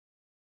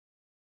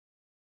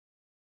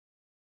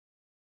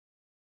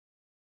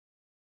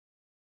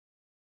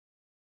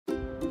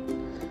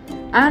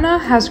Anna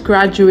has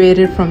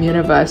graduated from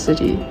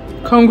university.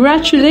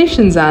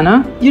 Congratulations,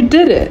 Anna, you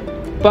did it.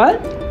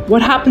 But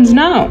what happens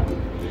now?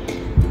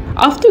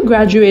 After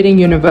graduating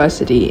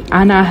university,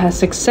 Anna has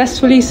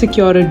successfully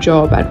secured a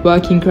job at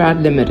Working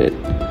Grad Limited.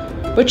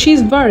 But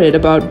she's worried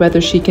about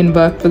whether she can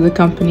work for the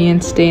company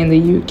and stay in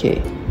the UK.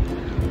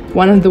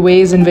 One of the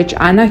ways in which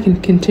Anna can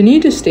continue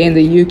to stay in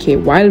the UK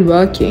while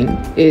working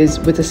is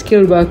with a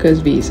skilled workers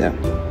visa.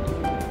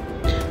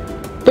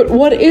 But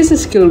what is a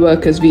skilled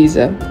workers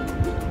visa?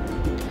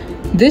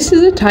 This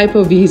is a type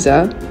of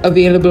visa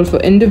available for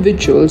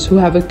individuals who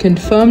have a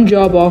confirmed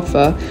job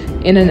offer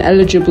in an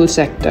eligible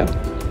sector.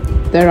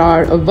 There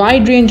are a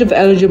wide range of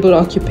eligible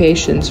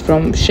occupations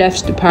from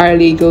chefs to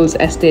paralegals,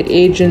 estate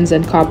agents,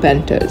 and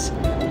carpenters.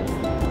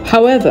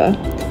 However,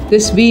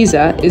 this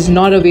visa is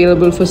not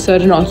available for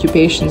certain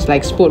occupations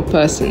like sport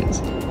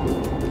persons.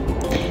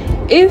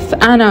 If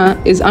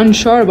Anna is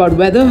unsure about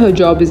whether her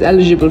job is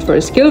eligible for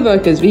a skilled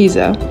workers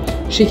visa,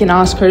 she can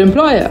ask her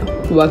employer,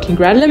 Working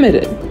Grad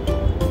Limited.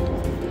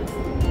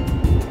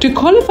 To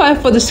qualify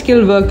for the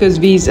skilled workers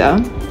visa,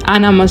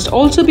 Anna must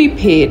also be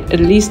paid at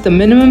least the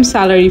minimum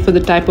salary for the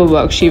type of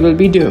work she will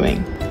be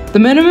doing. The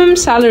minimum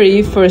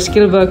salary for a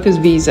skilled workers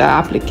visa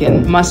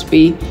applicant must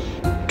be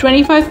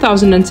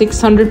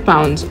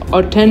 £25,600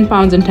 or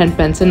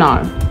 £10.10 an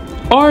hour,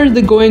 or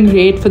the going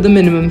rate for the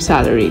minimum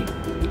salary.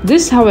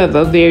 This,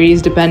 however,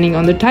 varies depending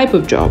on the type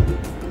of job.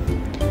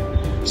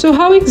 So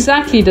how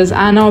exactly does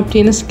Anna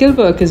obtain a skilled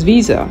workers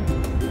visa?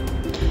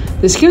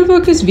 The skilled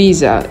workers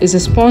visa is a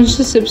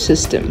sponsorship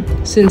system.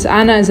 Since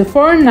Anna is a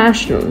foreign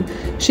national,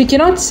 she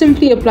cannot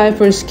simply apply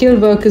for a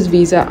skilled workers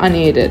visa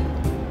unaided.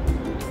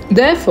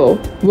 Therefore,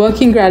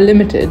 Working Grad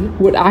Limited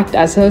would act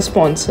as her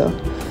sponsor,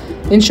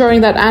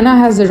 ensuring that Anna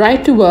has the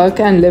right to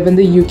work and live in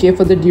the UK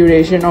for the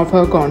duration of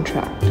her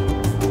contract.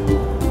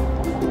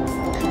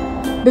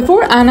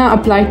 Before Anna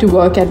applied to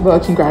work at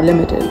Working Grad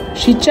Limited,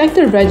 she checked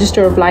the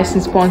register of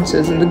licensed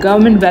sponsors in the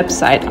government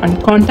website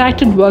and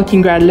contacted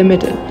Working Grad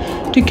Limited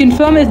to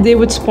confirm if they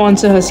would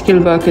sponsor her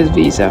skilled workers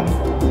visa.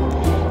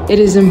 It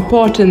is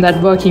important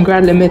that Working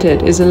Grad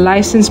Limited is a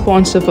licensed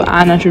sponsor for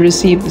Anna to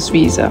receive this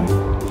visa.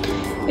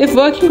 If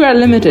Working Grad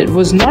Limited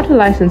was not a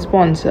licensed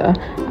sponsor,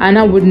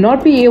 Anna would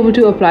not be able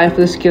to apply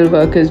for the skilled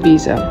workers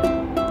visa.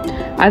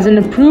 As an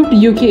approved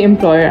UK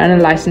employer and a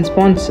licensed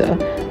sponsor,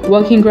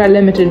 Working Grad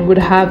Limited would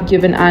have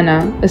given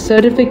Anna a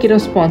certificate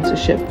of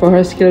sponsorship for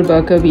her skilled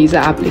worker visa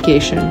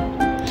application.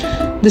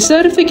 The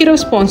certificate of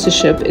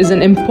sponsorship is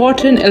an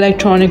important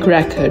electronic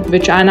record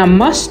which Anna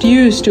must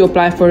use to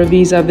apply for a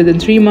visa within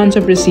 3 months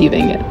of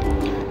receiving it.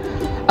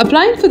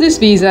 Applying for this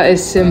visa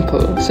is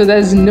simple, so there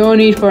is no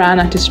need for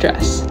Anna to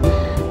stress.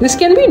 This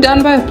can be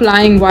done by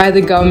applying via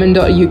the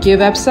government.uk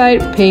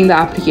website, paying the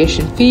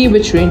application fee,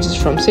 which ranges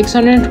from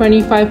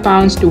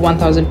 £625 to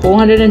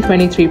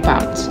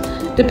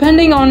 £1,423,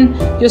 depending on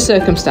your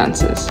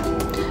circumstances,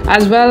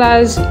 as well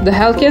as the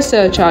healthcare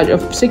surcharge of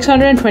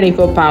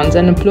 £624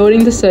 and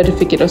uploading the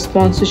certificate of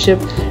sponsorship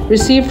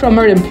received from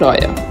her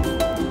employer.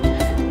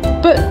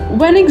 But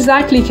when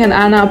exactly can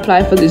Anna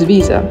apply for this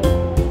visa?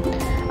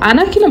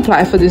 Anna can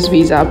apply for this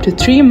visa up to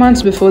 3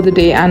 months before the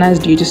day Anna is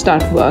due to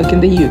start work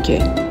in the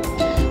UK.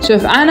 So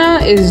if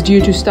Anna is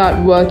due to start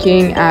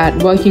working at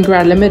Working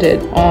Grad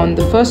Limited on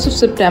the 1st of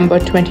September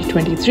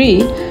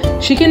 2023,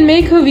 she can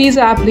make her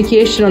visa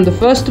application on the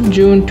 1st of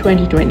June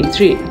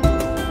 2023.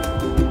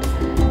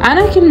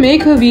 Anna can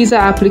make her visa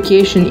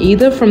application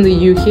either from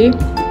the UK,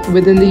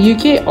 within the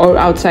UK, or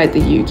outside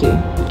the UK.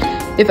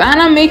 If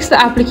Anna makes the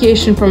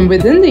application from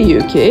within the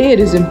UK, it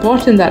is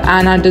important that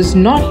Anna does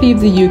not leave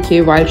the UK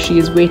while she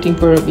is waiting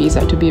for her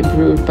visa to be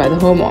approved by the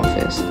Home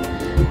Office,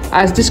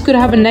 as this could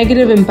have a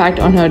negative impact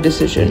on her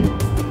decision.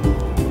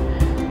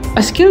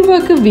 A skilled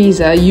worker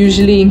visa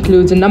usually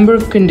includes a number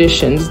of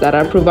conditions that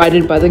are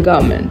provided by the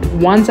government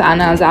once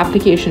Anna's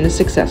application is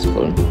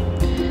successful.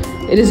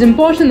 It is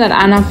important that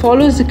Anna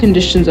follows the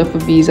conditions of a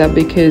visa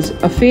because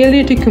a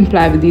failure to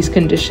comply with these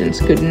conditions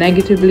could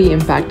negatively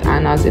impact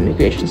Anna's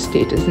immigration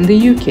status in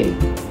the UK.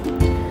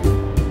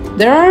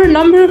 There are a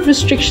number of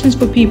restrictions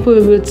for people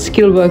with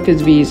skilled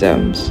workers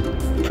visas.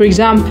 For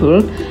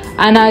example,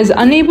 Anna is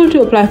unable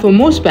to apply for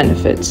most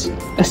benefits,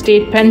 a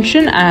state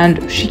pension,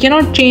 and she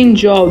cannot change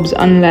jobs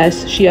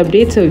unless she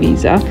updates her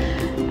visa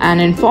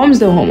and informs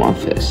the Home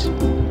Office.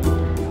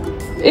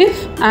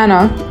 If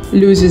Anna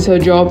loses her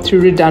job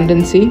through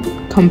redundancy,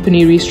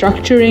 company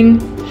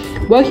restructuring,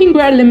 Working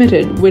Grad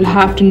Limited will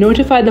have to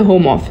notify the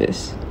Home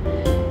Office.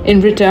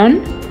 In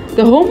return,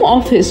 the Home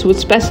Office would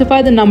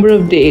specify the number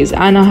of days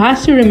Anna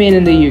has to remain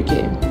in the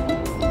UK.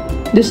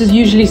 This is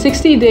usually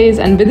 60 days,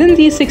 and within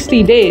these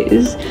 60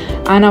 days,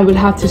 Anna will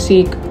have to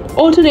seek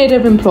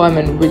alternative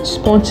employment which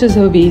sponsors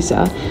her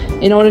visa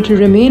in order to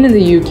remain in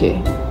the UK.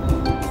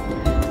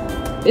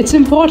 It's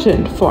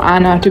important for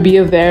Anna to be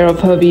aware of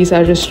her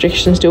visa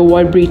restrictions to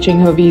avoid breaching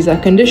her visa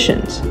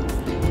conditions.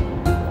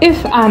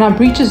 If Anna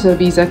breaches her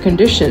visa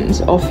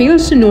conditions or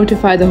fails to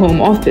notify the Home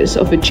Office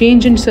of a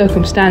change in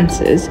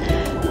circumstances,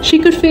 she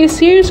could face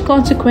serious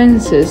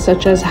consequences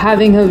such as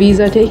having her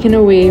visa taken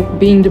away,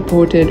 being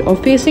deported, or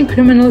facing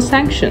criminal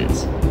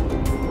sanctions.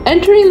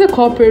 Entering the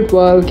corporate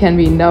world can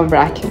be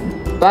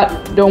nerve-wracking,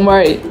 but don't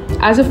worry.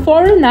 As a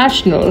foreign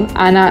national,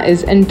 Anna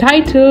is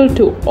entitled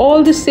to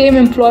all the same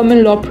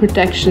employment law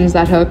protections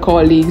that her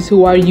colleagues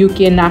who are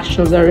UK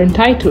nationals are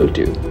entitled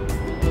to.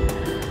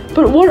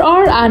 But what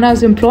are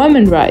Anna's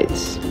employment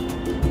rights?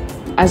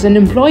 As an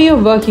employee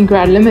of Working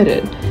Grad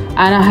Limited,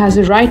 Anna has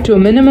a right to a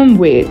minimum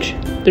wage,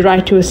 the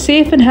right to a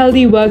safe and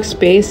healthy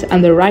workspace,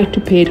 and the right to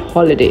paid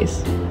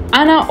holidays.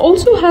 Anna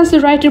also has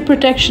the right to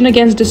protection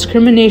against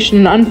discrimination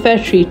and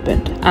unfair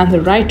treatment, and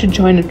the right to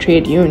join a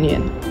trade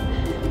union.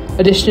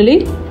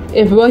 Additionally,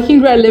 if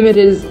Working Grad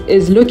Limited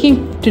is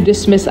looking to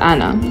dismiss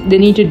Anna, they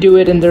need to do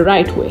it in the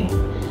right way.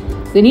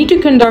 They need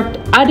to conduct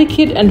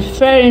adequate and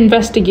fair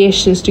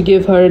investigations to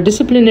give her a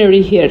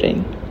disciplinary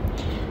hearing.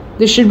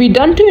 This should be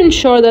done to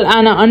ensure that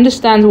Anna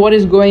understands what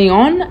is going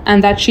on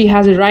and that she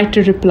has a right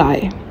to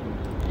reply.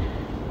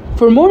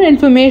 For more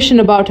information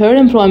about her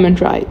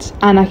employment rights,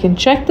 Anna can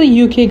check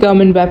the UK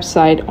government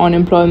website on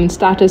employment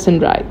status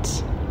and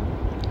rights.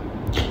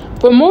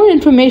 For more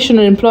information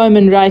on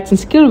employment rights and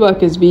skilled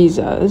workers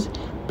visas,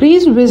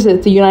 please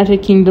visit the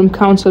United Kingdom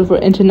Council for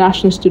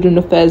International Student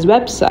Affairs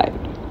website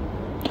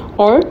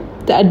or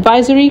the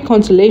Advisory,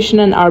 Consultation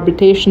and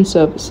Arbitration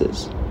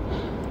Services.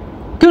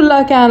 Good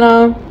luck,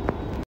 Anna!